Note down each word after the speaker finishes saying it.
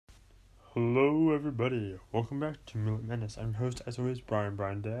Hello, everybody. Welcome back to Millet Madness. I'm your host, as always, Brian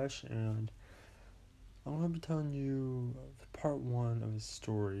Dash, and I'm going to be telling you part one of a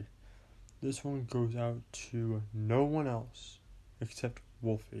story. This one goes out to no one else except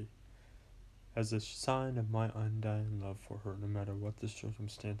Wolfie, as a sign of my undying love for her, no matter what the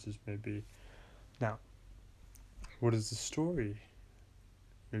circumstances may be. Now, what is the story,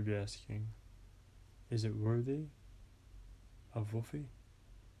 you'll be asking? Is it worthy of Wolfie?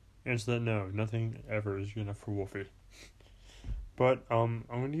 Answer that no, nothing ever is good enough for Wolfie. But I'm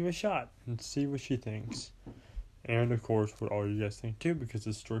gonna give it a shot and see what she thinks. And of course what all you guys think too, because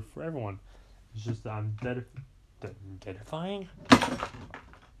it's a story for everyone. It's just that I'm deadifying?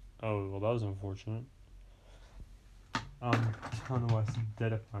 Oh, well, that was unfortunate. I don't know why I said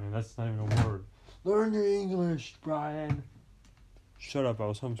deadifying. That's not even a word. Learn your English, Brian. Shut up, I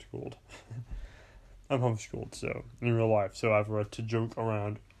was homeschooled. I'm homeschooled, so in real life, so I've had to joke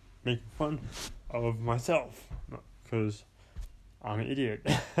around making fun of myself, because I'm an idiot.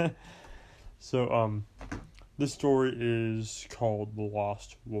 So, this story is called The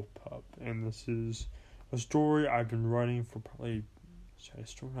Lost Wolf Pup, and this is a story I've been writing for probably, I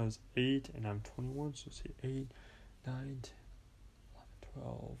started when I was 8, and I'm 21, so see 8, 9, 10, 11,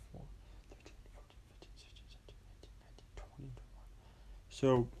 12, 13, 14, 15, 16, 17, 18, 19, 20, 21.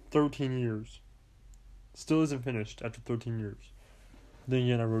 So, 13 years. Still isn't finished after 13 years. Then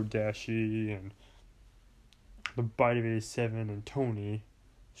again, I wrote Dashie and The Bite of 87 and Tony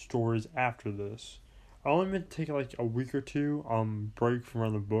stories after this. I only meant to take like a week or two break from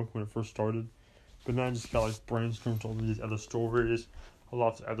writing the book when it first started, but then I just got like brainstormed all these other stories. A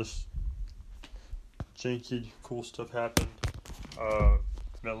lot of other janky, cool stuff happened.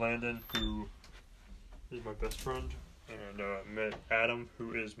 Met Landon, who is my best friend, and met Adam,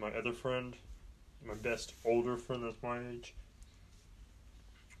 who is my other friend, my best older friend that's my age.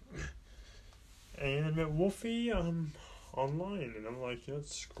 And met Wolfie online, and I'm like,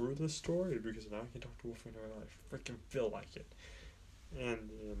 screw this story, because now I can talk to Wolfie whenever I freaking feel like it. And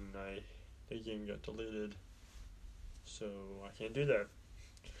then the game got deleted, so I can't do that.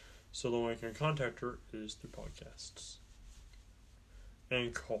 So the only way I can contact her is through podcasts.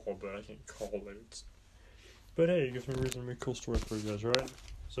 And call, but I can't call it. But hey, it gives me a reason to make cool stories for you guys, right?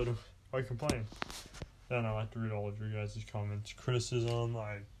 So why complain? Then I like to read all of your guys' comments. Criticism,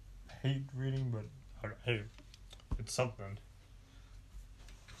 I hate reading, but hey, it's something.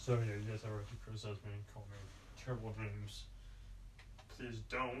 So yeah, you guys ever to criticize me and call me terrible names, please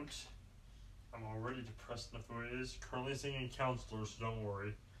don't. I'm already depressed enough the way it is. Currently seeing a counselor, so don't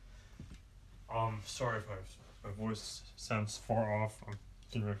worry. Sorry if my voice sounds far off. I'm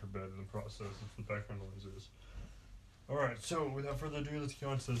getting ready for bed in the process. That's what background noise is. Alright, so without further ado, let's get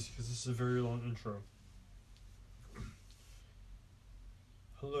on to this, because this is a very long intro.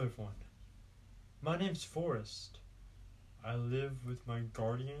 Hello everyone. My name's Forrest. I live with my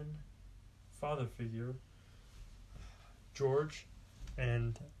guardian, father figure, George,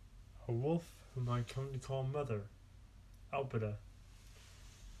 and a wolf whom I come to call Mother, Alpida.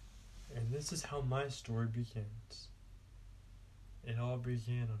 And this is how my story begins. It all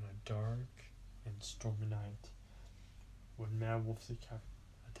began on a dark and stormy night, when mad wolves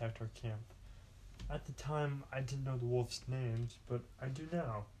attacked our camp. At the time, I didn't know the wolves' names, but I do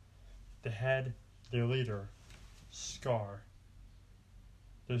now. They had their leader, Scar.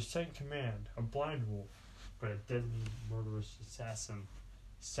 Their second command, a blind wolf, but a deadly murderous assassin,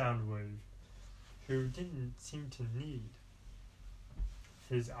 Soundwave, who didn't seem to need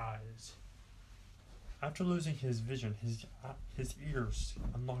his eyes. After losing his vision, his ears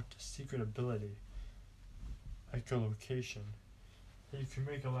unlocked a secret ability, echolocation. He could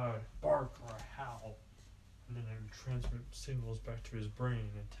make a loud bark or a howl, and then it would transmit signals back to his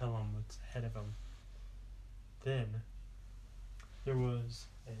brain and tell him what's ahead of him. Then, there was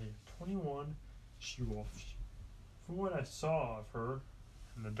a 21 she-wolf. From what I saw of her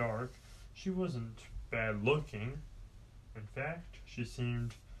in the dark, she wasn't bad looking. In fact, she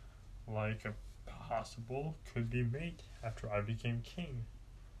seemed like a possible could-be mate after I became king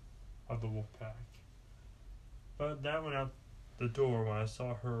of the wolf pack. But that went out the door when I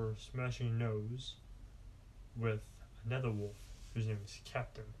saw her smashing nose with another wolf whose name is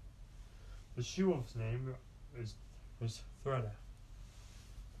Captain. The she-wolf's name was Thredda.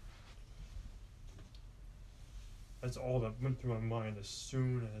 That's all that went through my mind as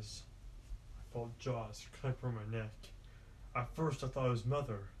soon as I felt jaws clamp around my neck. At first I thought it was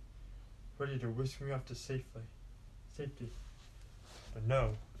Mother, ready to whisk me off to safety. But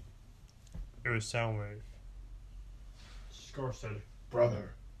no, it was Soundwave. Scar said,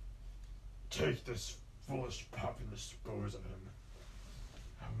 "Brother, take this foolish pup and dispose of him."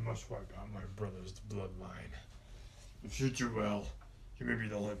 I must wipe out my brother's bloodline. If you do well, you may be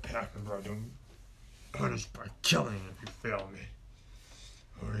the only pack member I don't punish by killing if you fail me.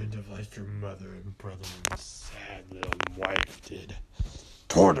 Or end up like your mother and brother and sad little wife did.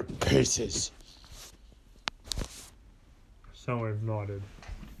 Torn to pieces. Soundwave nodded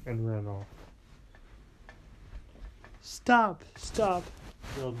and ran off. Stop!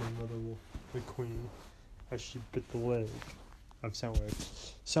 Yelled my mother wolf, the queen, as she bit the leg of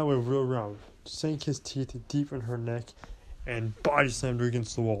Soundwave. Soundwave wheeled around, sank his teeth deep in her neck, and body slammed her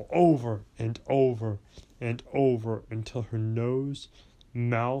against the wall over and over and over until her nose,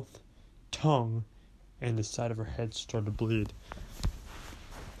 mouth, tongue, and the side of her head started to bleed.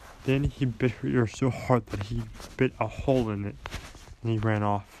 Then he bit her ear so hard that he bit a hole in it, and he ran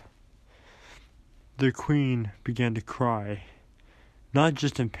off. The queen began to cry, not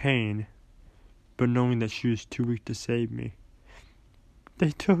just in pain, but knowing that she was too weak to save me. They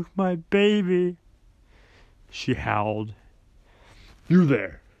took my baby, she howled. You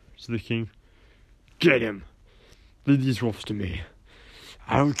there, said the king. Get him. Leave these wolves to me.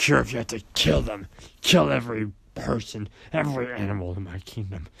 I don't care if you have to kill them. Kill every person, every animal in my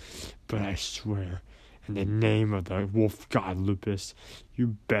kingdom. But I swear, in the name of the wolf god Lupus,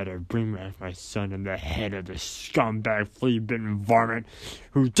 you better bring back my son and the head of the scumbag flea-bitten varmint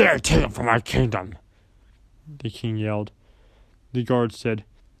who dare take him from my kingdom. The king yelled. The guard said,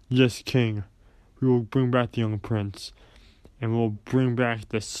 Yes, king. We will bring back the young prince, and we'll bring back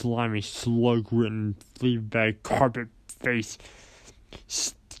the slimy, slug-ridden, flea-bag, carpet-face,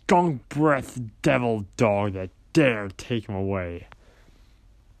 skunk-breath devil dog that dare take him away.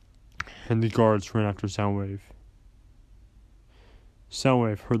 And the guards ran after Soundwave.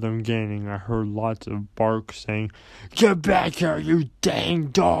 Soundwave heard them gaining. I heard lots of bark saying, Get back here, you dang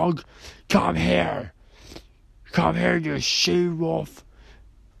dog! Come here! Come here, you she-wolf!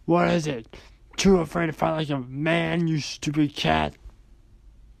 What is it? Too afraid to fight like a man, you stupid cat?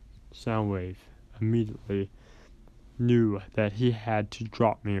 Soundwave immediately knew that he had to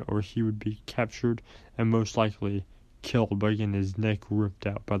drop me or he would be captured and most likely killed by getting his neck ripped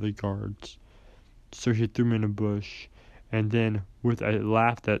out by the guards. So he threw me in a bush, and then, with a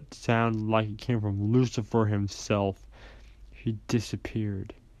laugh that sounded like it came from Lucifer himself, he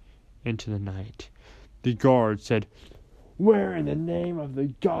disappeared into the night. The guard said, Where in the name of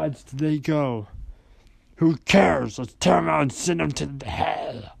the gods did they go? Who cares? Let's tear them out and send them to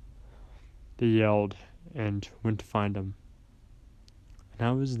hell. They yelled and went to find him. And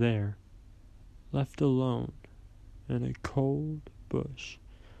I was there, left alone in a cold bush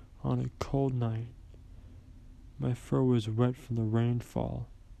on a cold night. My fur was wet from the rainfall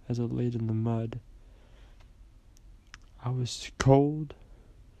as it laid in the mud. I was cold,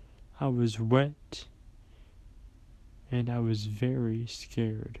 I was wet, and I was very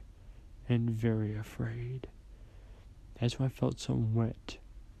scared and very afraid. That's why I felt some wet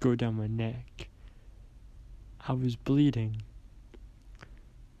go down my neck. I was bleeding.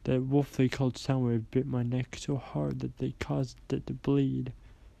 That wolf they called Soundwave bit my neck so hard that they caused it to bleed.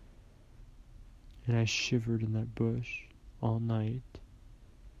 And I shivered in that bush all night.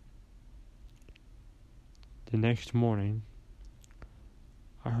 The next morning,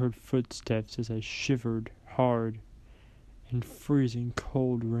 I heard footsteps as I shivered hard in freezing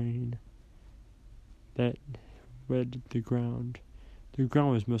cold rain that wetted the ground. The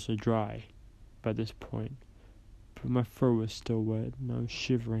ground was mostly dry by this point, but my fur was still wet, and I was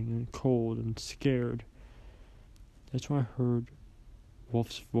shivering and cold and scared. That's when I heard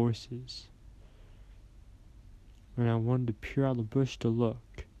wolves' voices, and I wanted to peer out of the bush to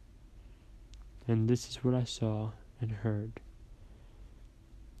look. And this is what I saw and heard.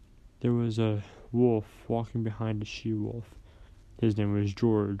 There was a wolf walking behind a she-wolf. His name was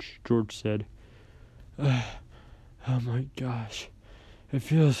George. George said, Oh my gosh, it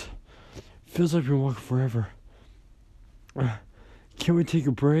feels like we've been walking forever. Can we take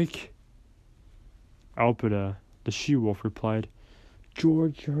a break? Alpida, the she-wolf, replied,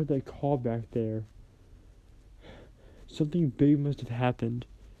 George, you heard that call back there. Something big must have happened.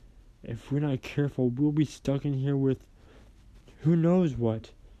 If we're not careful, we'll be stuck in here with who knows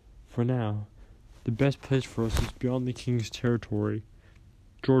what. For now, the best place for us is beyond the king's territory.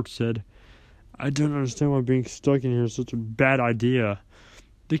 George said, I don't understand why being stuck in here is such a bad idea.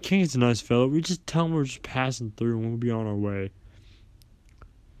 The king's a nice fellow. We just tell him we're just passing through and we'll be on our way.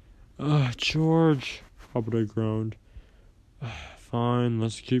 George, Alpida groaned. Fine,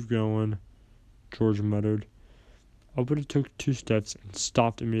 let's keep going, George muttered. Alpida took 2 steps and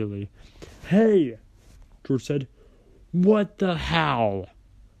stopped immediately. Hey, George said. What the hell?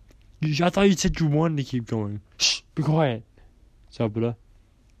 I thought you said you wanted to keep going. Shh, be quiet, said Alpida.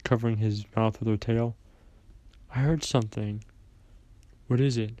 covering his mouth with her tail. I heard something. What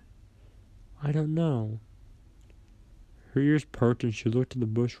is it? I don't know. Her ears perked and she looked at the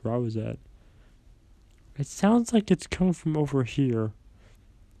bush where I was at. It sounds like it's coming from over here.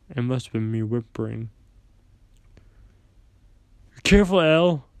 It must have been me whimpering. Careful,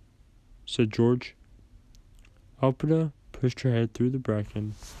 Elle, said George. Elpida pushed her head through the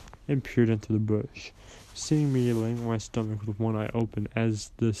bracken and peered into the bush, seeing me laying on my stomach with one eye open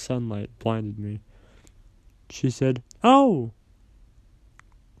as the sunlight blinded me. She said, "Oh!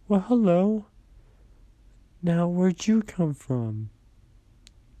 Well, hello. Now, where'd you come from?"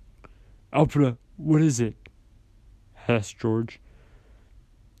 "Elpida, what is it?" asked George.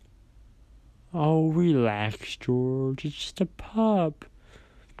 "Oh, relax, George. It's just a pup.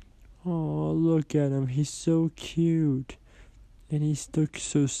 Oh, look at him. He's so cute. And he looks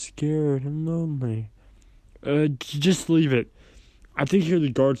so scared and lonely." Just leave it. I think here the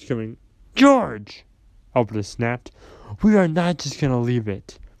guard's coming." "George!" Elpida snapped. "We are not just gonna leave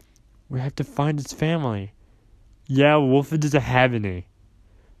it. We have to find its family." "Yeah, Wolfie doesn't have any,"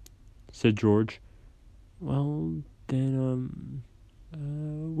 said George. "Well, then,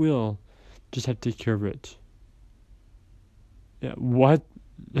 we'll just have to take care of it." "Yeah, what?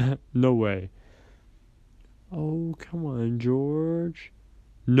 No way." "Oh, come on, George."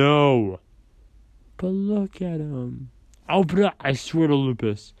 "No." "But look at him." "Elpida, I swear to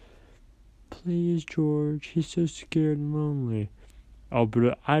Lupus." "Please, George, he's so scared and lonely."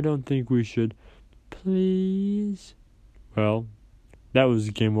 "Elpida, I don't think we should." "Please." Well, that was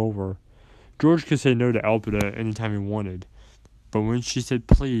game over. George could say no to Elpida anytime he wanted, but when she said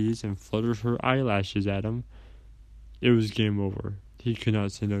please and fluttered her eyelashes at him, it was game over. He could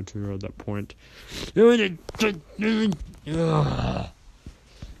not say no to her at that point.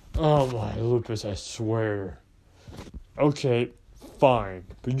 Oh my Lupus, I swear. Okay, fine,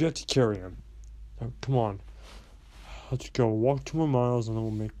 but you have to carry him. Now, come on. Let's go. Walk 2 more miles and then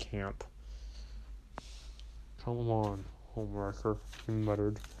we'll make camp. "Come on, homewrecker," he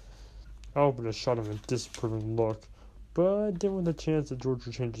muttered. Elpida shot him a disapproving look, but didn't want the chance that George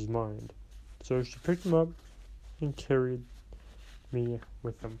would change his mind. So she picked him up and carried me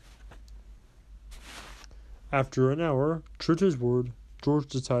with him. After an hour, true to his word, George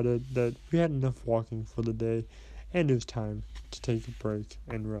decided that we had enough walking for the day and it was time to take a break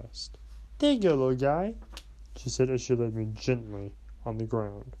and rest. "There you go, little guy," she said as she laid me gently on the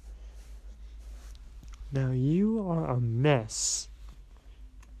ground. "Now you are a mess.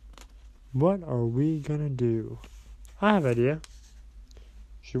 What are we gonna do?" "I have an idea."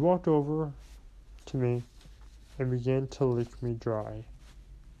 She walked over to me and began to lick me dry.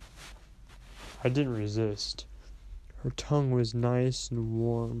 I didn't resist. Her tongue was nice and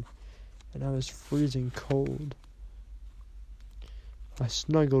warm, and I was freezing cold. I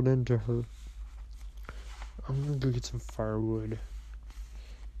snuggled into her. "I'm gonna go get some firewood."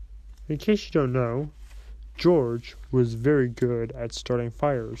 In case you don't know, George was very good at starting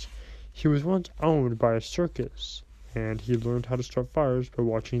fires. He was once owned by a circus, and he learned how to start fires by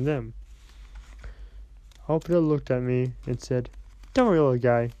watching them. Elpida looked at me and said, "Don't worry, little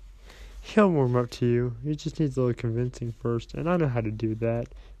guy. He'll warm up to you. He just needs a little convincing first, and I know how to do that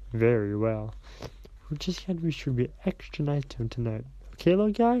very well. We just gotta be sure to be extra nice to him tonight. Okay,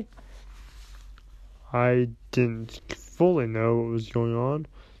 little guy?" I didn't fully know what was going on,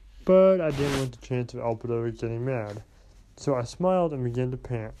 but I didn't want the chance of Elpida getting mad. So I smiled and began to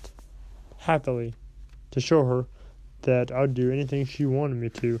pant, happily, to show her that I'd do anything she wanted me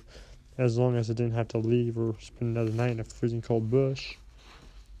to, as long as I didn't have to leave or spend another night in a freezing cold bush.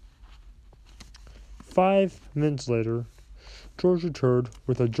 5 minutes later, George returned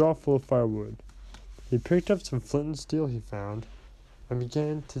with a jar full of firewood. He picked up some flint and steel he found and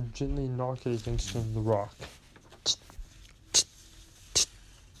began to gently knock it against the rock.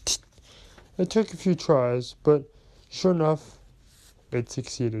 It took a few tries, but sure enough, it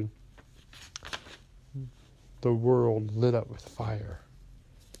succeeded. The world lit up with fire.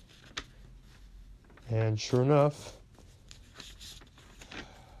 And sure enough,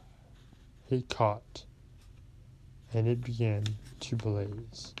 it caught, and it began to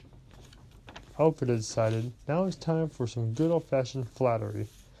blaze. Elpida decided now it's time for some good old-fashioned flattery.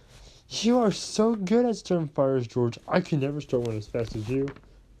 "You are so good at starting fires, George. I could never start one as fast as you."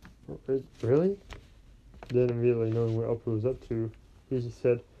 "Really?" Then immediately knowing what Elpida was up to, he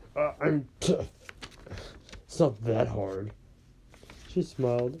said, "It's not that hard." She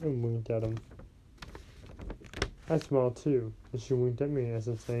smiled and winked at him. I smiled too, and she winked at me as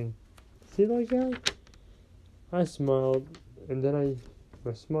if saying, "See that guy?" I smiled, and then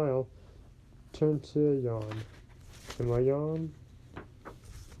my smile turned to a yawn. And my yawn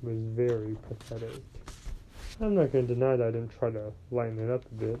was very pathetic. I'm not going to deny that I didn't try to lighten it up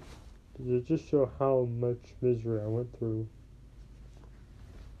a bit, to just show how much misery I went through.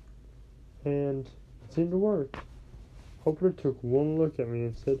 And it seemed to work. Hopper took one look at me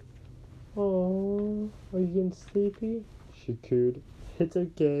and said, "Oh, are you getting sleepy?" She cooed. "It's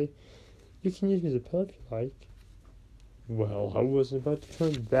okay. You can use me as a pillow if you like." Well, I wasn't about to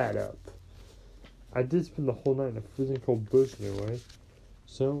turn that up. I did spend the whole night in a freezing cold bush anyway,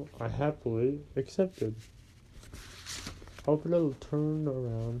 so I happily accepted. Alfredo turned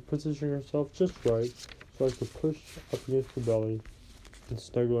around, positioning herself just right so I could push up against her belly and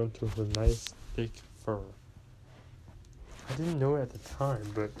snuggle into her nice, thick fur. I didn't know it at the time,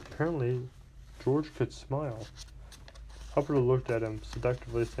 but apparently George could smile. Alfredo looked at him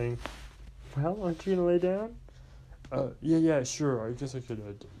seductively, saying, "Well, aren't you gonna lay down?" Yeah, sure. I guess I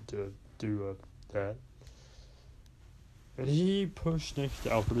could do that." And he pushed next to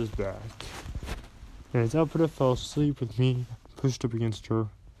Alfreda's back. And as Alfreda fell asleep with me pushed up against her,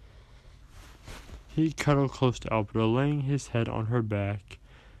 he cuddled close to Alfreda, laying his head on her back,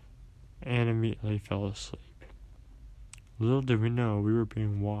 and immediately fell asleep. Little did we know we were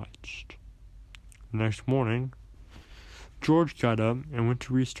being watched. The next morning, George got up and went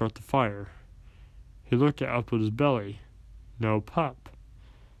to restart the fire. He looked at Alfreda's belly. No pup.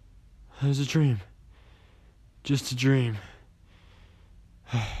 It was a dream. Just a dream.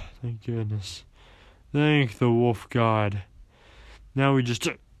 Thank goodness. Thank the wolf god. Now we just...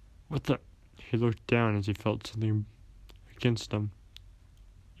 What the... He looked down as he felt something against him.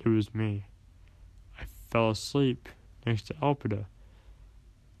 It was me. I fell asleep next to Alfreda.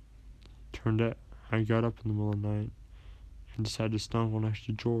 Turned out I got up in the middle of the night and decided to snuggle next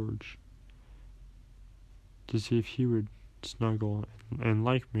to George to see if he would snuggle and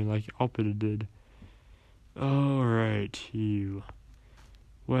like me like Alfreda did. Alright, you.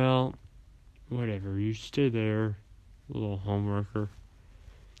 Well, whatever, you stay there, little homeworker.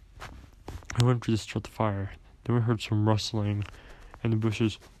 I went to start the fire. Then we heard some rustling in the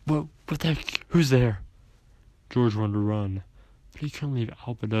bushes. What the heck? Who's there? George wanted to run, but he couldn't leave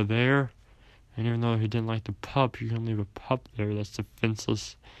Alfreda there. And even though he didn't like the pup, you couldn't leave a pup there that's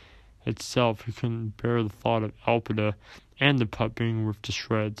defenseless itself. He couldn't bear the thought of Alfreda and the pup being ripped to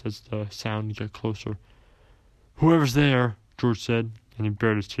shreds as the sound got closer. "Whoever's there," George said, and he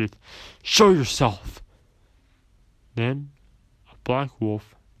bared his teeth. "Show yourself!" Then a black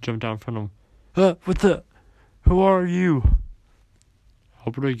wolf jumped out in front of him. What the? Who are you?"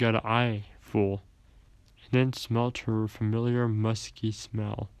 Alfreda got an eyeful, and then smelt her familiar musky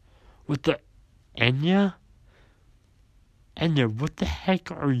smell. "What the? Enya? Enya, what the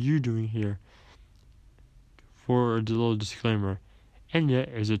heck are you doing here?" For a little disclaimer, Enya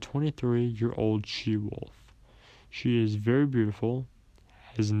is a 23-year-old she-wolf. She is very beautiful,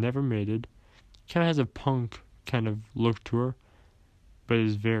 has never mated, kind of has a punk kind of look to her, but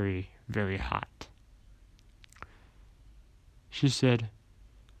is very, very hot. She said,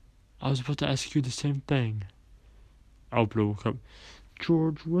 "I was about to ask you the same thing." Alfreda woke up.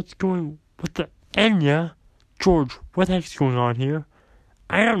 "George, what the, Enya? George, what the heck's going on here?"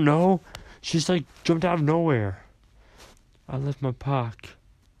 "I don't know. She's like jumped out of nowhere." "I left my pack."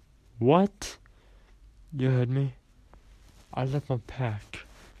 "What?" "You heard me. I left my pack.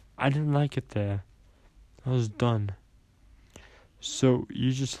 I didn't like it there. I was done." "So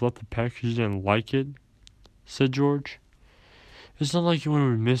you just left the pack because you didn't like it?" said George. "It's not like you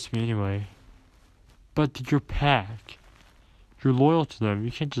would miss me anyway." "But your pack. You're loyal to them.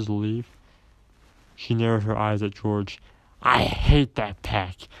 You can't just leave." She narrowed her eyes at George. "I hate that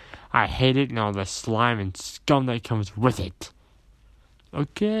pack. I hate it and all the slime and scum that comes with it."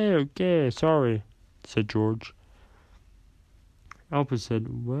 Okay, sorry," said George. Alfreda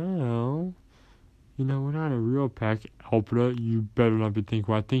said, "Well, we're not a real pack, Alfreda. You better not be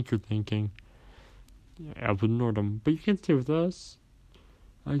thinking what I think you're thinking." Alfreda ignored him. "But you can stay with us.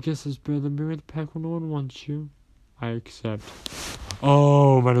 I guess it's better than being with the pack when no one wants you." "I accept."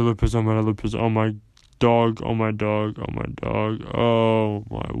 "Oh, my lupus, oh my dog, oh my dog, oh my dog, oh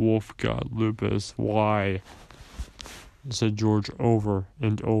my wolf god lupus, why?" said George over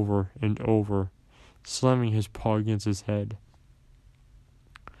and over and over, slamming his paw against his head.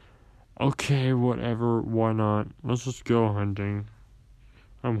 "Okay, whatever, why not? Let's just go hunting.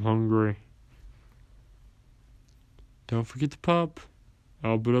 I'm hungry." "Don't forget the pup.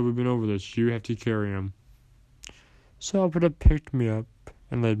 Alfreda, we've been over this. You have to carry him." So Alfreda picked me up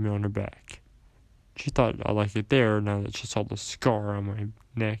and laid me on her back. She thought I liked it there now that she saw the scar on my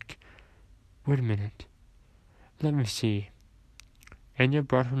neck. Wait a minute. Let me see. Enya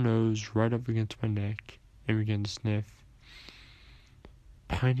brought her nose right up against my neck and began to sniff.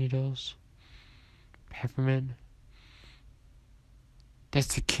 pine needles, peppermint.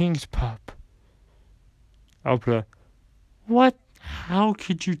 That's the king's pup. Alpha, what? How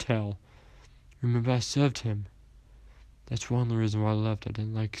could you tell? Remember, I served him. That's one of the reasons why I left. I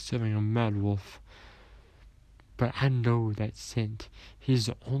didn't like serving a mad wolf. But I know that scent. He's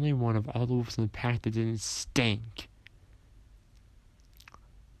the only one of all the wolves in the pack that didn't stink.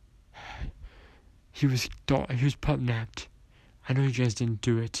 He was pup napped. I know you guys didn't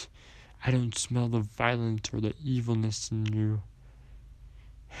do it. I don't smell the violence or the evilness in you.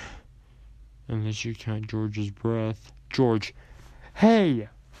 Unless you count George's breath. George, hey!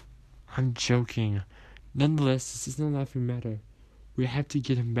 I'm joking. Nonetheless, this is not a laughing matter. We have to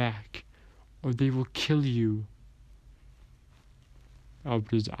get him back, or they will kill you.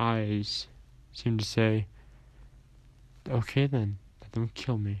 Albert's eyes seemed to say, okay then, let them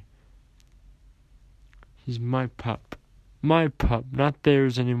kill me. He's my pup. My pup, not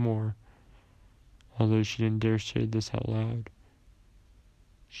theirs anymore. Although she didn't dare say this out loud.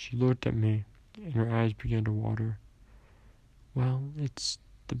 She looked at me, and her eyes began to water. Well, it's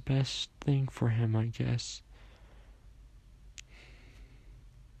the best thing for him, I guess.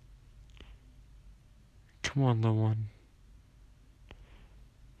 Come on, little one.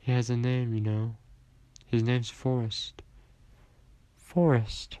 He has a name, you know. His name's Forrest.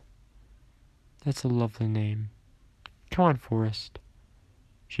 Forrest. That's a lovely name. Come on, Forrest,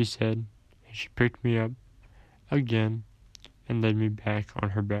 she said, and she picked me up again and led me back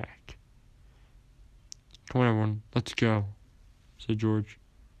on her back. Come on, everyone, let's go, said George,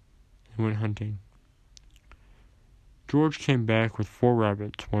 and went hunting. George came back with 4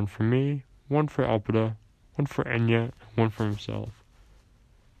 rabbits, one for me, one for Alpida, one for Enya, and one for himself.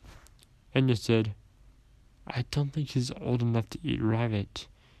 Enya said, I don't think he's old enough to eat rabbit.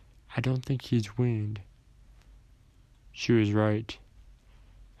 I don't think he's weaned. She was right.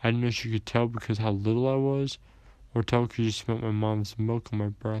 I didn't know she could tell because how little I was, or tell because she smelled my mom's milk on my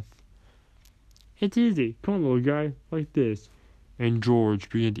breath. It's easy. Come on, little guy. Like this. And George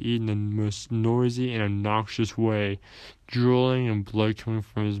began to eat in the most noisy and obnoxious way, drooling and blood coming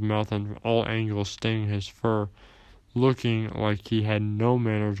from his mouth and from all angles staining his fur, looking like he had no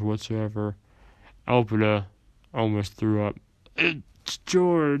manners whatsoever. Alpida almost threw up. It's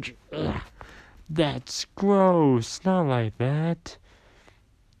George. Ugh. That's gross. Not like that.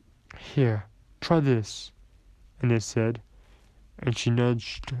 Here, try this, Ines said, and she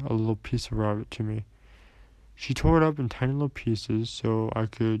nudged a little piece of rabbit to me. She tore it up in tiny little pieces so I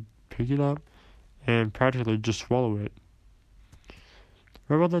could pick it up and practically just swallow it.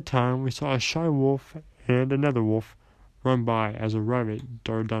 Right about that time, we saw a shy wolf and another wolf run by as a rabbit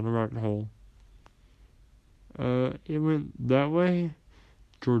darted down a rabbit hole. It went that way,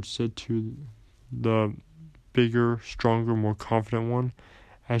 George said to the bigger, stronger, more confident one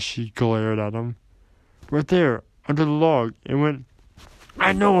as she glared at him. Right there, under the log. It went.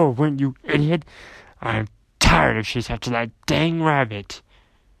 I know where it went, you idiot. I'm tired of chasing after that dang rabbit.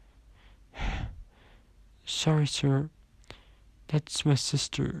 Sorry, sir. That's my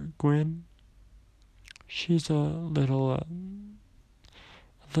sister, Gwen. She's a little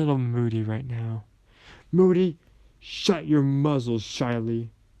moody right now. Moody, shut your muzzle, Shiley.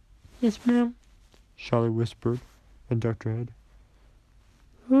 Yes, ma'am, Shiley whispered and ducked her head.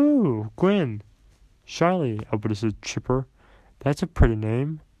 Ooh, Gwen. Shiley, Alberta said chipper. That's a pretty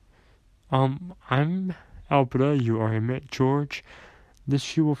name. I'm Alberta, you are met George. This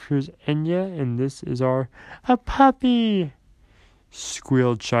she-wolf here is Enya, and this is a puppy,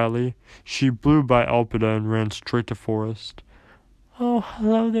 squealed Shiley. She blew by Alberta and ran straight to Forrest. Oh,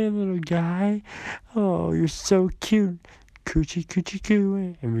 hello there, little guy. Oh, you're so cute. Coochie, coochie,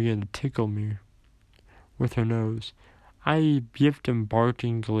 coo. And began to tickle me with her nose. I yipped and barked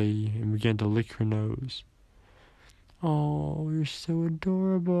in glee and began to lick her nose. Oh, you're so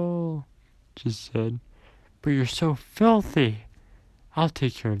adorable, she said. But you're so filthy. I'll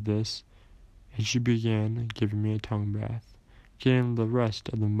take care of this. And she began giving me a tongue bath, getting the rest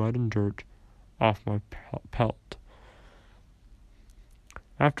of the mud and dirt off my pelt.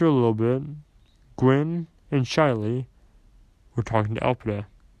 After a little bit, Gwen and Shiley were talking to Alpida.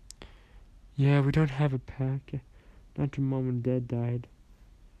 Yeah, we don't have a pack. Not your mom and dad died.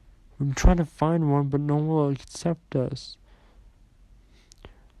 We've been trying to find one, but no one will accept us.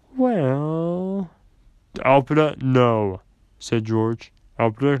 Well... Alpida, no, said George.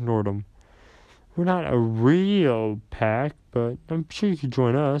 Alpida ignored him. We're not a real pack, but I'm sure you could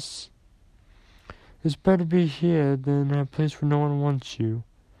join us. It's better to be here than a place where no one wants you.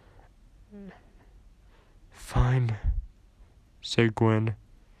 Fine, said Gwen.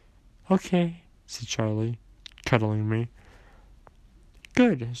 Okay, said Charlie, cuddling me.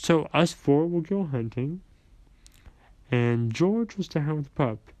 good. So us four will go hunting, and George will stay home with the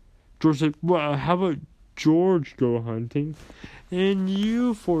pup. George said, well, how about George go hunting, and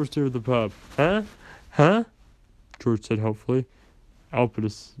you four stay with the pup? Huh? Huh? George said hopefully.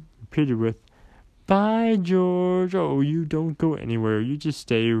 Alpidus repeated with, bye, George. Oh, you don't go anywhere. You just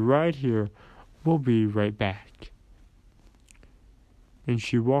stay right here. We'll be right back. And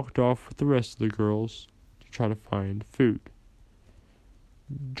she walked off with the rest of the girls to try to find food.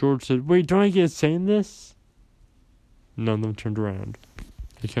 George said, wait, don't I get saying this? None of them turned around.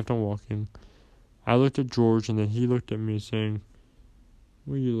 They kept on walking. I looked at George, and then he looked at me, saying,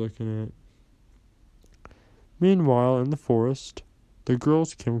 what are you looking at? Meanwhile, in the forest, the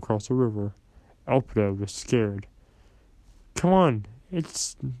girls came across a river. Elpida was scared. Come on,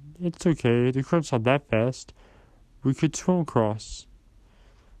 it's okay. The current's not that fast. We could swim across.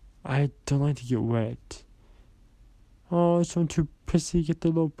 I don't like to get wet. Oh, is someone too prissy to get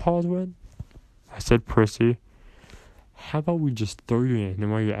their little paws wet? I said prissy. How about we just throw you in,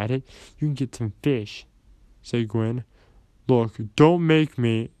 and while you're at it, you can get some fish, said Gwen. Look, don't make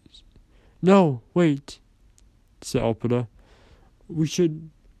me. No, wait, said Elpida. We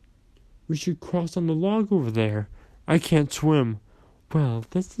should cross on the log over there. I can't swim. Well,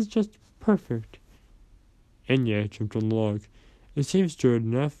 this is just perfect. Enya jumped on the log. It seems good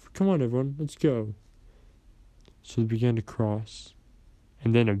enough. Come on, everyone, let's go. So they began to cross,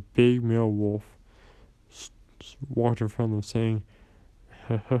 and then a big male wolf walked in front of them, saying,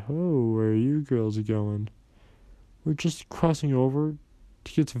 ho, where are you girls going? We're just crossing over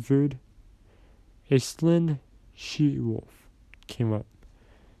to get some food. A slim she-wolf came up.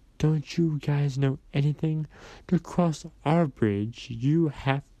 Don't you guys know anything? To cross our bridge, you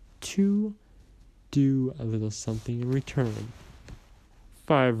have to do a little something in return.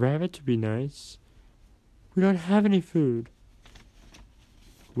 5 rabbits would be nice. We don't have any food.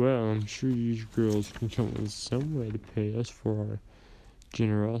 Well, I'm sure you girls can come up with some way to pay us for our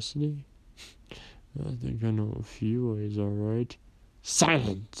generosity. I think I know a few ways, alright.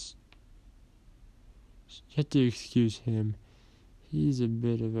 Silence! You have to excuse him. He's a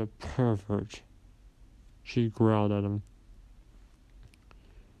bit of a pervert. She growled at him.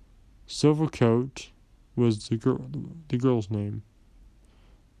 Silvercoat was the girl's name,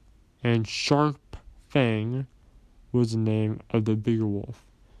 and Sharp Fang was the name of the bigger wolf.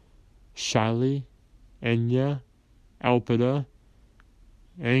 Shyly, Enya, Elpida,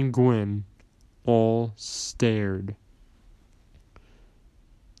 and Gwen all stared.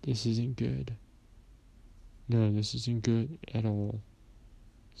 This isn't good. No, this isn't good at all,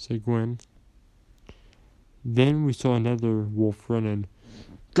 said Gwen. Then we saw another wolf running.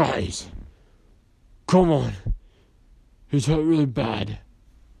 Guys, come on. He's hurt really bad,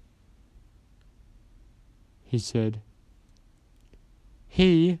 he said.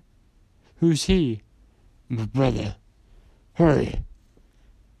 He? Who's he? My brother. Hurry.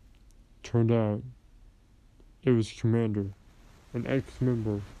 Turned out it was Commander, an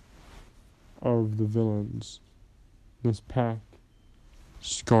ex-member of the villains. This pack,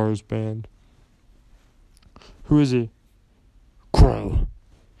 Scar's band. Who is he? Crow.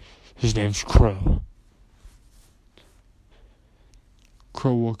 His name's Crow.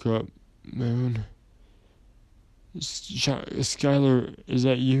 Crow woke up. Moon. Skylar, is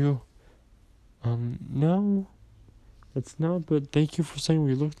that you? No. It's not, but thank you for saying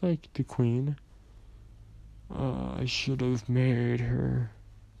we looked like the Queen. I should have married her.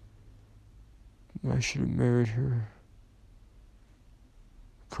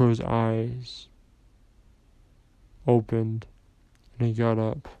 Crow's eyes opened, and he got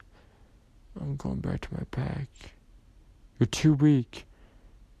up. I'm going back to my pack. You're too weak.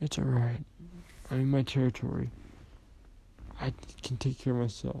 It's alright. I'm in my territory. I can take care of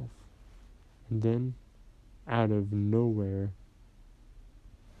myself. And then, out of nowhere,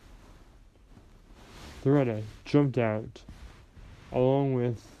 Loretta jumped out, along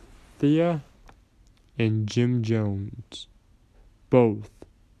with Thea and Jim Jones, both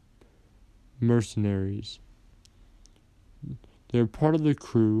mercenaries. They're part of the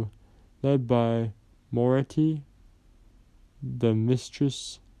crew led by Moretti, the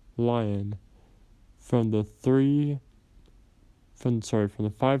Mistress Lion, from the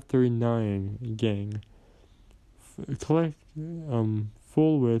 539 gang,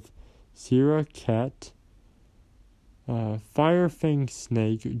 full with Sierra Cat, Firefang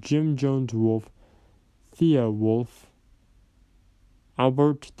Snake, Jim Jones Wolf, Thea Wolf,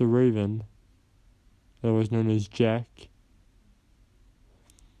 Albert the Raven, that was known as Jack,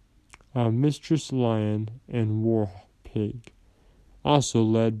 Mistress Lion, and War Pig, also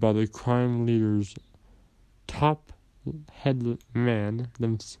led by the crime leaders Top head man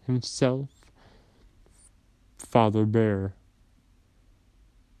himself, Father Bear.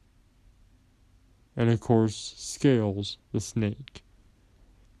 And of course, Scales, the snake.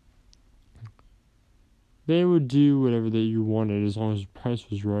 They would do whatever that you wanted as long as the price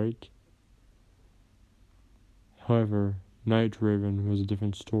was right. However, Night Raven was a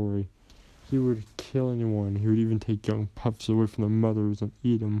different story. He would kill anyone. He would even take young pups away from their mothers and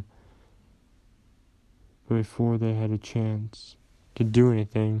eat them. But before they had a chance to do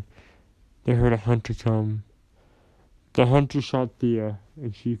anything, they heard a hunter come. The hunter shot Thea,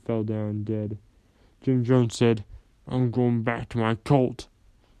 and she fell down dead. Jim Jones said, "I'm going back to my cult,"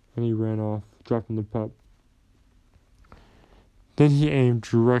 and he ran off, dropping the pup. Then he aimed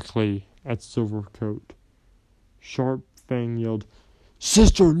directly at Silvercoat. Sharp Fang yelled,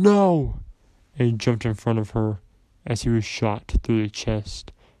 "Sister, no!" and he jumped in front of her as he was shot through the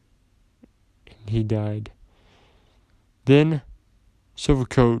chest, and he died. Then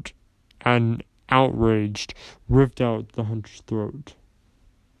Silvercoat, outraged, ripped out the hunter's throat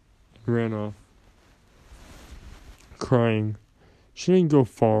and ran off, crying. She didn't go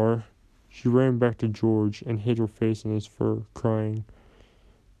far. She ran back to George and hid her face in his fur, crying.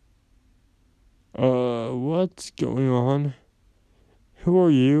 What's going on? Who are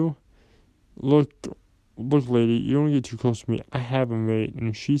you? Look, lady, you don't get too close to me. I have a mate, and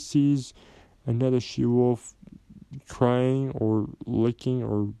if she sees another she-wolf crying or licking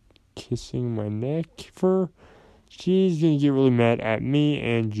or kissing my neck fur, she's gonna get really mad at me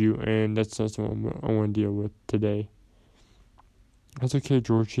and you, and that's not something I want to deal with today." "That's okay,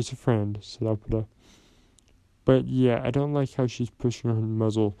 George. She's a friend," said Alpida. "But yeah, I don't like how she's pushing her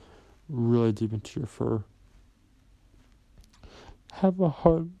muzzle really deep into your fur." "Have a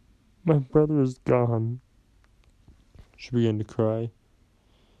heart. My brother is gone." She began to cry.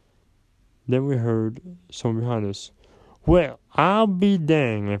 Then we heard someone behind us. "Well, I'll be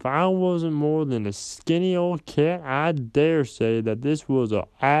danged. If I wasn't more than a skinny old cat, I dare say that this was a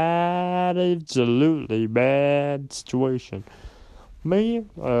absolutely bad situation. Me,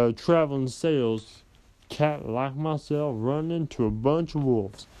 a traveling sales cat like myself, running into a bunch of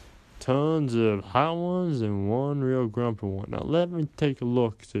wolves. Tons of hot ones and one real grumpy one. Now let me take a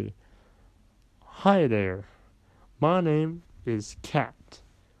look, see. Hi there. My name is Cat.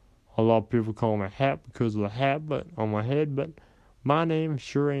 A lot of people call me Hat because of the hat on my head, but my name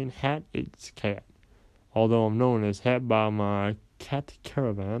sure ain't Hat, it's Cat. Although I'm known as Hat by my cat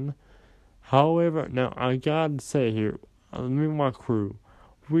caravan. However, now I gotta say here, me and my crew,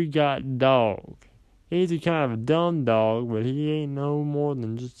 we got Dog. He's a kind of a dumb dog, but he ain't no more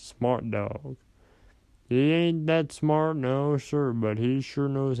than just a smart dog. He ain't that smart, no sir, but he sure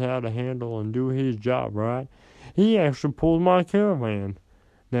knows how to handle and do his job right. He actually pulls my caravan.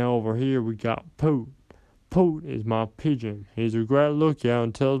 Now over here we got Poot. Poot is my pigeon. He's a great lookout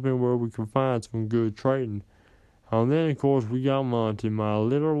and tells me where we can find some good trading. And then of course we got Monty, my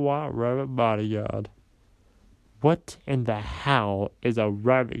little white rabbit bodyguard." "What in the hell is a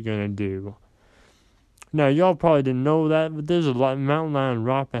rabbit gonna do?" Now y'all probably didn't know that, but there's a mountain lion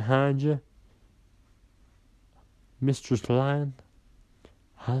right behind you. Mistress Lion.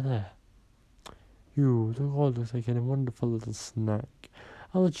 Hi there. You looks like a wonderful little snack.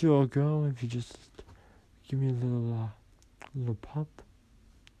 I'll let you all go if you just give me a little pop.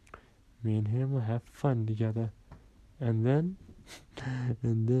 Me and him will have fun together. And then a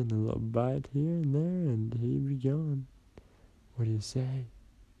little bite here and there, and he'd be gone. What do you say?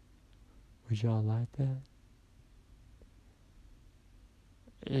 Would y'all like that?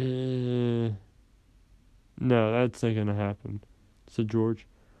 No, that's not gonna happen," said George.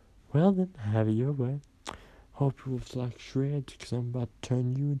 "Well then, have it your way. Hope you will like shreds, because I'm about to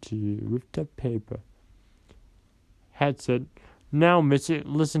turn you into ripped up paper." Hat said, "Now, Missy,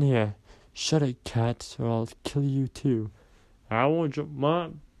 listen here. Shut it, Cat, or I'll kill you too. I want you,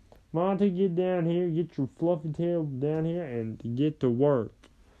 Monty, get down here, get your fluffy tail down here, and get to work."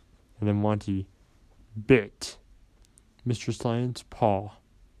 And then Monty bit Mistress Lion's paw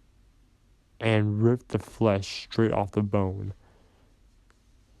and ripped the flesh straight off the bone.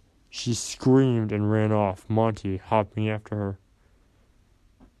 She screamed and ran off, Monty hopping after her.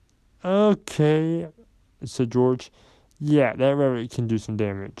 "Okay," said George. "Yeah, that rabbit can do some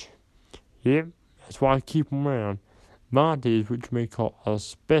damage." "Yep, that's why I keep him around. Monty is what you may call a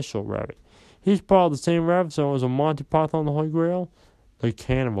special rabbit. He's part of the same rabbit so as a Monty Python the Holy Grail, the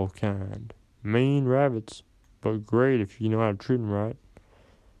cannibal kind. Mean rabbits, but great if you know how to treat them right."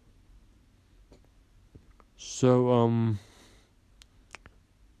 "So,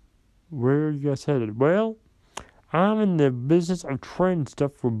 where are you guys headed?" "Well, I'm in the business of trading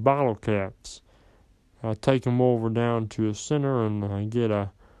stuff for bottle caps. I take him over down to a center and I get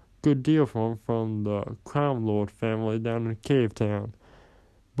a good deal from the Crown Lord family down in Cave Town.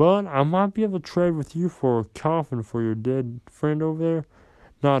 But I might be able to trade with you for a coffin for your dead friend over there.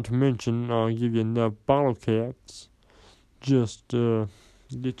 Not to mention, I'll give you enough bottle caps. Just get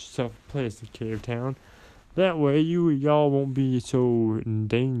yourself a place in Cave Town. That way, y'all won't be so in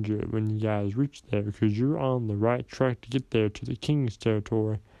danger when you guys reach there, because you're on the right track to get there to the King's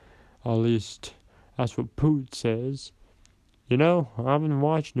territory. At least, that's what Poot says. You know, I've been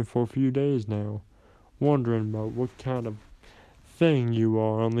watching it for a few days now, wondering about what kind of thing you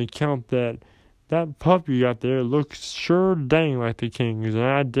are, on the account that pup you got there looks sure dang like the King's, and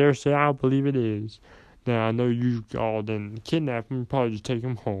I dare say I believe it is. Now, I know you all didn't kidnap him, probably just take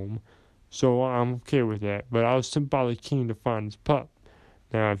him home, so I'm okay with that, but I was sent by the King to find his pup.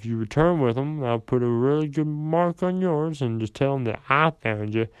 Now, if you return with him, I'll put a really good mark on yours and just tell him that I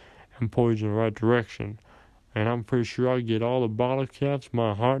found you and point you in the right direction. And I'm pretty sure I'll get all the bottle caps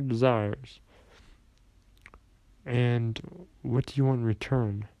my heart desires. And what do you want in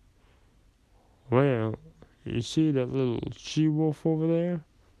return? Well, you see that little she-wolf over there?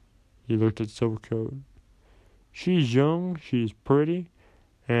 He looked at Silvercoat. She's young, she's pretty,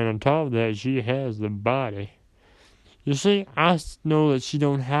 and on top of that, she has the body. You see, I know that she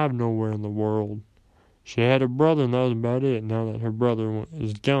don't have nowhere in the world. She had a brother, and that was about it. Now that her brother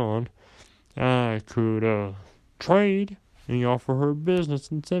is gone, I could, trade and offer her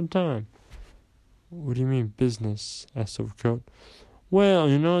business at the same time. What do you mean, business? Asked Silvercoat. Well,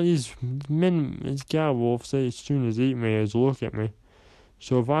 you know, these guy wolves, they as soon as eat me as look at me.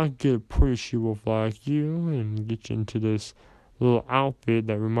 So if I get a pretty she-wolf like you and get you into this little outfit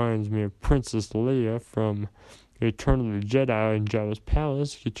that reminds me of Princess Leia from Return of the Jedi in Jabba's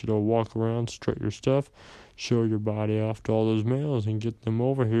palace, get you to walk around, strut your stuff, show your body off to all those males, and get them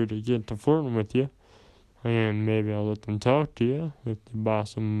over here to get to flirting with you. And maybe I'll let them talk to you if they buy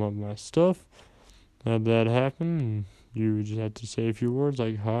some of my stuff. Have that happen, you just have to say a few words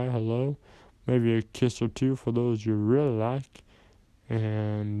like hi, hello, maybe a kiss or two for those you really like,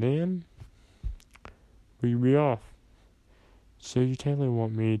 and then we'll be off. So you totally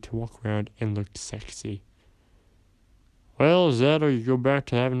want me to walk around and look sexy? Well, is that, or you go back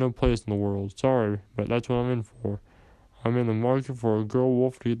to having no place in the world? Sorry, but that's what I'm in for. I'm in the market for a girl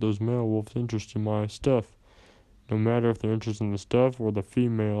wolf to get those male wolves interested in my stuff. No matter if they're interested in the stuff or the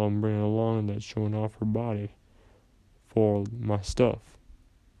female I'm bringing along that's showing off her body for my stuff.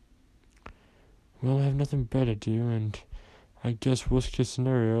 Well, I have nothing better to do, and I guess worst case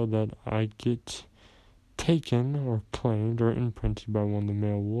scenario that I get taken or claimed or imprinted by one of the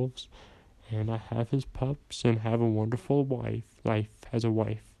male wolves, and I have his pups and have a wonderful life as a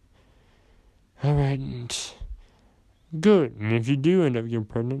wife. Alright, good. And if you do end up getting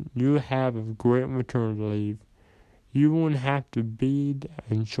pregnant, you have a great maternity leave. You won't have to be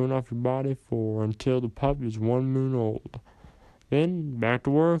and showing off your body for until the pup is 1 moon old. Then back to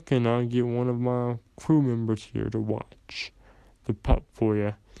work, and I'll get one of my crew members here to watch the pup for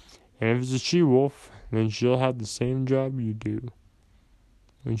you. And if it's a she-wolf, then she'll have the same job you do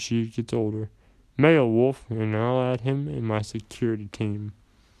when she gets older. Male wolf, and I'll add him in my security team.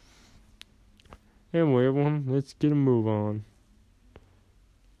 Anyway, everyone, let's get a move on.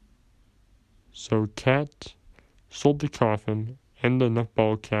 So, Cat sold the coffin and enough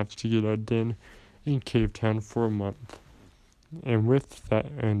bottle caps to get a den in Cave Town for a month. And with that,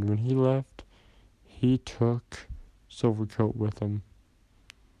 and when he left, he took Silvercoat with him.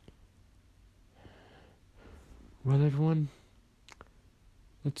 Well, everyone,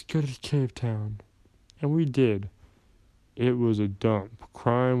 let's go to Cave Town. And we did. It was a dump.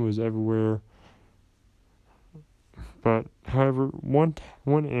 Crime was everywhere. But, however, one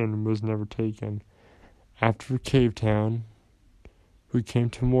end was never taken. After Cave Town, we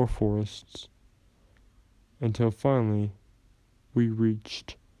came to more forests, until finally we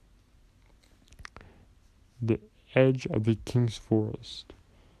reached the edge of the King's Forest.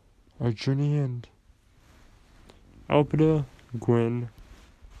 Our journey ended. Elpida, Gwen,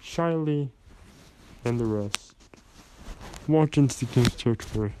 Shiley, and the rest walked into the King's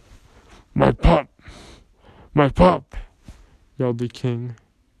territory. "My pup! My pup!" yelled the King.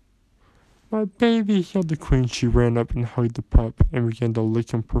 "My baby!" yelled the Queen. She ran up and hugged the pup and began to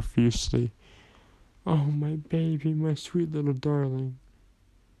lick him profusely. "Oh, my baby, my sweet little darling."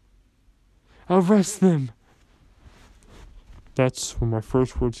 "Arrest them!" That's when my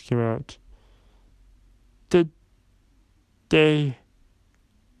first words came out. "Did they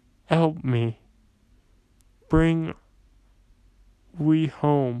help me? Bring we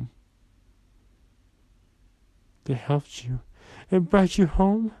home." "They helped you and brought you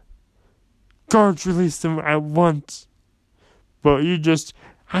home?" Guards, release them at once. But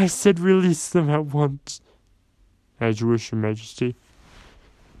I said release them at once. As you wish, Your Majesty.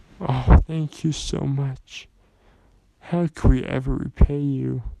 Oh, thank you so much. How can we ever repay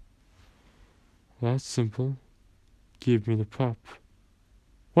you? That's simple. Give me the pup.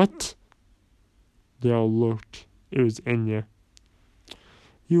 What? They all looked. It was Enya.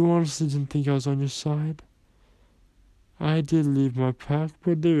 You honestly didn't think I was on your side? I did leave my pack,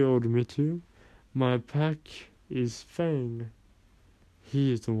 but they ordered me to. My pack is Fang.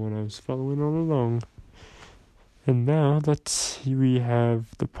 He is the one I was following all along. And now that we have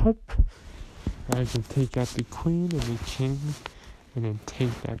the pup, I can take out the queen and the king, and then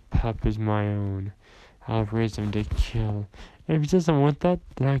take that pup as my own. I'll raise him to kill. And if he doesn't want that,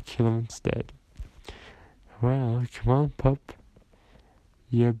 then I'll kill him instead. Well, come on, pup.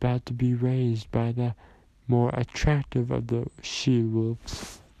 You're about to be raised by the more attractive of the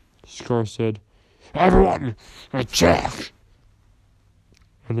she-wolves. Scar said, Everyone, attack!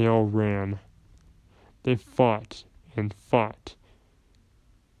 And they all ran. They fought and fought.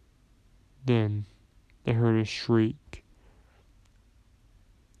 Then they heard a shriek.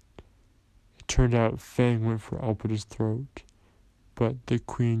 It turned out Fang went for Alberta's throat, but the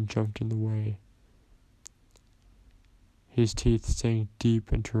queen jumped in the way. His teeth sank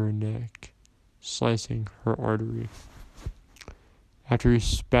deep into her neck, slicing her artery. After he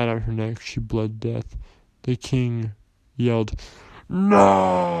spat out her neck, she bled to death. The king yelled,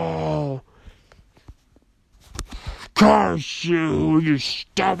 No! Curse you, you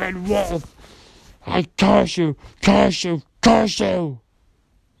stubborn wolf! I curse you, curse you, curse you!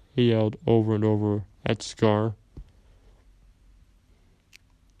 He yelled over and over at Scar.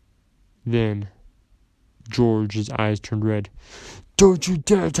 Then George's eyes turned red. Don't you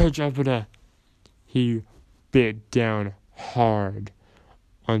dare touch Alberta! He bit down hard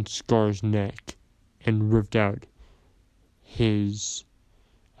on Scar's neck and ripped out his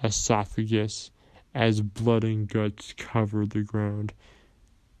esophagus as blood and guts covered the ground.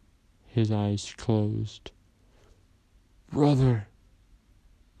 His eyes closed. Brother,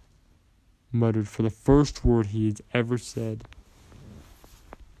 muttered for the first word he had ever said.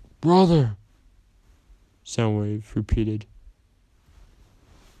 Brother, Soundwave repeated.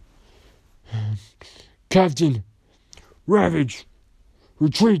 Captain, Ravage,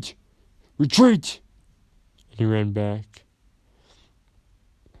 retreat, retreat! And he ran back.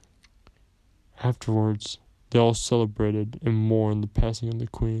 Afterwards, they all celebrated and mourned the passing of the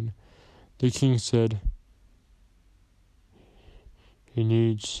queen. The king said, He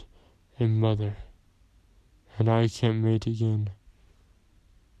needs a mother, and I can't mate again.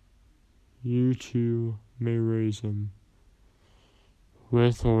 You two may raise him,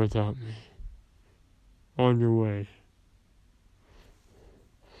 with or without me. On your way.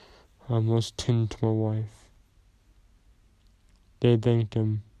 I must tend to my wife. They thanked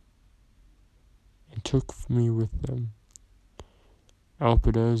him and took me with them.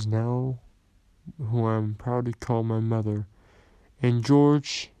 Alberta is now who I am proud to call my mother, and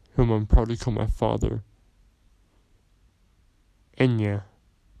George, whom I'm proud to call my father. Enya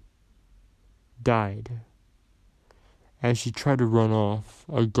died. As she tried to run off,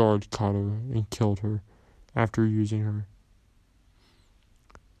 a guard caught her and killed her after using her.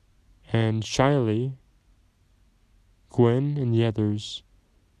 And Shiley, Gwen, and the others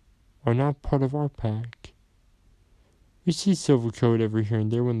are not part of our pack. We see Silvercoat every here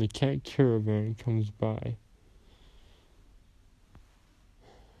and there when the cat caravan comes by.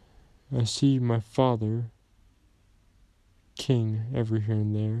 I see my father, King, every here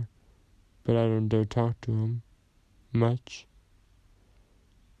and there, but I don't dare talk to him much.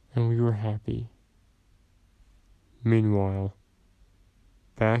 And we were happy. Meanwhile,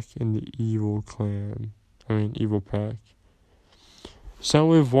 back in the evil pack,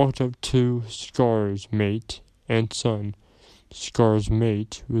 Soundwave walked up to Scar's mate and son. Scar's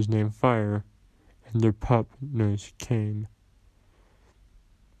mate was named Fire, and their pup known as Kane.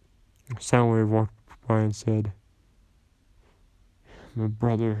 Soundwave walked by and said, My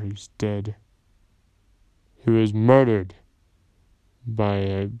brother is dead. He was murdered by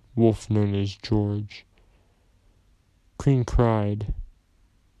a wolf known as George.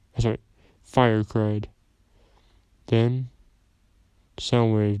 Fire cried. Then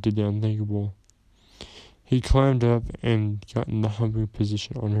Soundwave did the unthinkable. He climbed up and got in the humping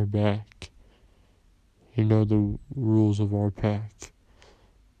position on her back. You know the rules of our pack.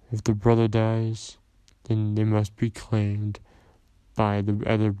 If the brother dies, then they must be claimed by the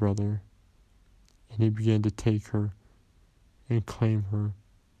other brother. And he began to take her and claim her,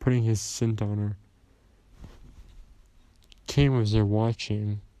 putting his scent on her. Kane was there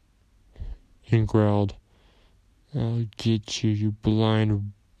watching, and growled, "I'll get you, you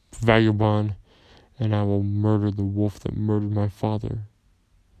blind vagabond, and I will murder the wolf that murdered my father.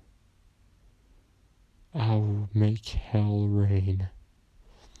 I will make hell rain."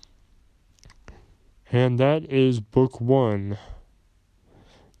 And that is book 1.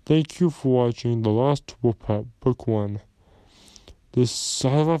 Thank you for watching The Lost Wolf Pup, book 1. I had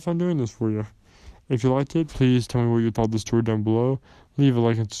a lot of fun doing this for you. If you liked it, please tell me what you thought of the story down below. Leave a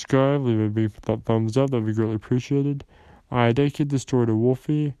like and subscribe. Leave a big thumbs up. That would be greatly appreciated. I dedicate this story to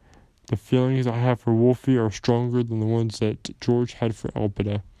Wolfie. The feelings I have for Wolfie are stronger than the ones that George had for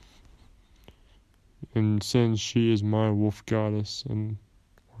Elpida. And since she is my wolf goddess,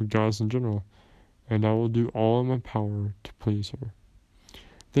 or goddess in general, and I will do all in my power to please her.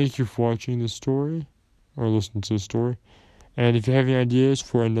 Thank you for watching this story, or listening to the story. And if you have any ideas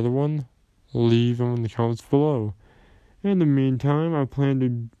for another one, leave them in the comments below. In the meantime, I plan to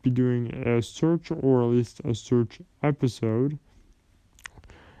be doing a search, or at least a search episode,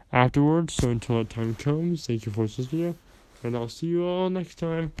 afterwards. So until that time comes, thank you for watching this video, and I'll see you all next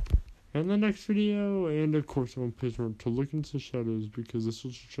time in the next video. And of course, I want to please remember to look into the shadows, because this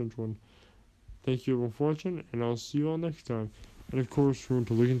was a strange one. Thank you everyone for watching, and I'll see you all next time. And of course, remember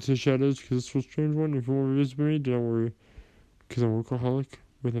to look into the shadows, because this was a strange one. If you want to visit me, don't worry, because I'm a workaholic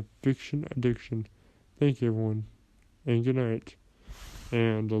with a fiction addiction. Thank you everyone, and good night.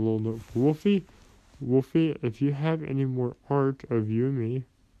 And a little note for Wolfie. Wolfie, if you have any more art of you and me,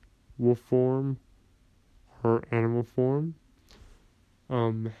 wolf form or animal form,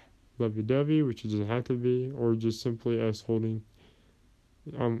 lovey-dovey, which it doesn't have to be, or just simply us holding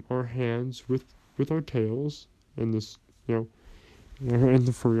our hands with our tails in this, in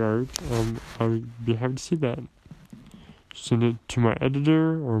the furry art, I would be happy to see that. Send it to my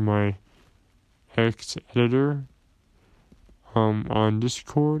editor or my ex-editor on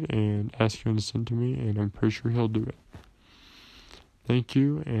Discord and ask him to send to me, and I'm pretty sure he'll do it. Thank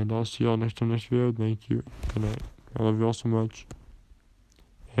you, and I'll see y'all next video. Thank you. Good night. I love you all so much.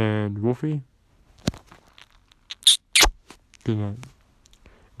 And Wolfie, good night.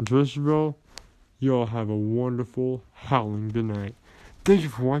 And to Isabel, you all have a wonderful, howling good night. Thank you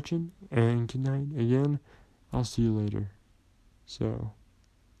for watching, and good night again. I'll see you later. So,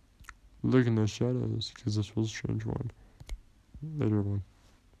 look in those shadows, because this was a strange one. Later one.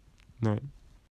 Night.